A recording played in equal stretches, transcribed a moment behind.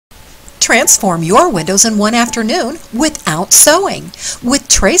Transform your windows in one afternoon without sewing. With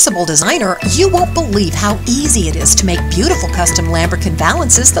Traceable Designer, you won't believe how easy it is to make beautiful custom Lambrequin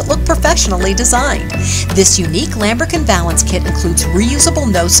Valances that look professionally designed. This unique Lambrequin Valance kit includes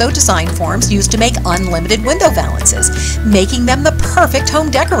reusable no-sew design forms used to make unlimited window valances, making them the perfect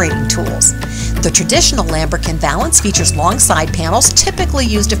home decorating tools. The traditional Lambrequin Valance features long side panels typically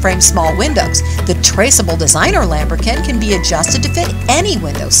used to frame small windows. The Traceable Designer Lambrequin can be adjusted to fit any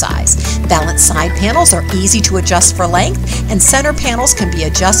window size. Valance side panels are easy to adjust for length, and center panels can be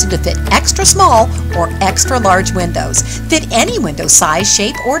adjusted to fit extra small or extra large windows. Fit any window size,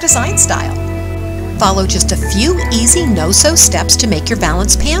 shape, or design style. Follow just a few easy no-sew steps to make your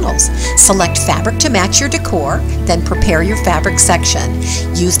valance panels. Select fabric to match your decor, then prepare your fabric section.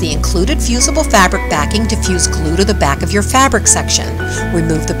 Use the included fusible fabric backing to fuse glue to the back of your fabric section.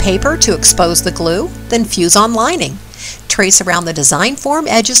 Remove the paper to expose the glue, then fuse on lining. Trace around the design form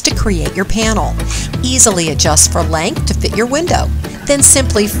edges to create your panel. Easily adjust for length to fit your window. Then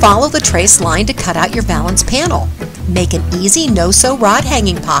simply follow the trace line to cut out your valance panel. Make an easy no-sew rod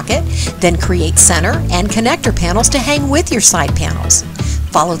hanging pocket, then create center and connector panels to hang with your side panels.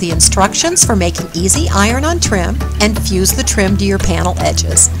 Follow the instructions for making easy iron-on trim and fuse the trim to your panel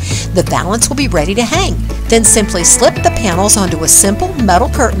edges. The valance will be ready to hang. Then simply slip the panels onto a simple metal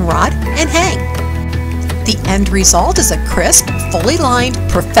curtain rod and hang. The end result is a crisp, fully lined,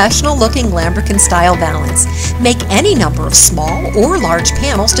 professional-looking Lambrequin-style valance. Make any number of small or large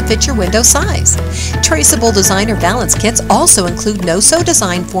panels to fit your window size. Traceable Designer valance kits also include no-sew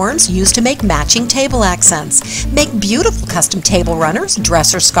design forms used to make matching table accents. Make beautiful custom table runners,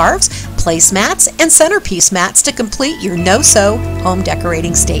 dresser scarves, placemats, and centerpiece mats to complete your no-sew home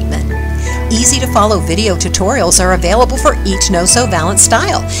decorating statement. Easy-to-follow video tutorials are available for each no-sew valance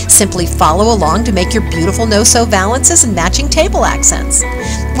style. Simply follow along to make your beautiful no-sew valances and matching table accents.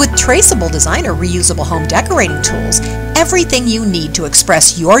 With Traceable Designer reusable home decorating tools, everything you need to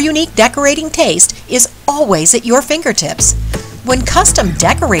express your unique decorating taste is always at your fingertips. When custom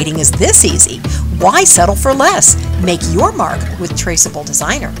decorating is this easy, why settle for less? Make your mark with Traceable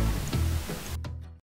Designer.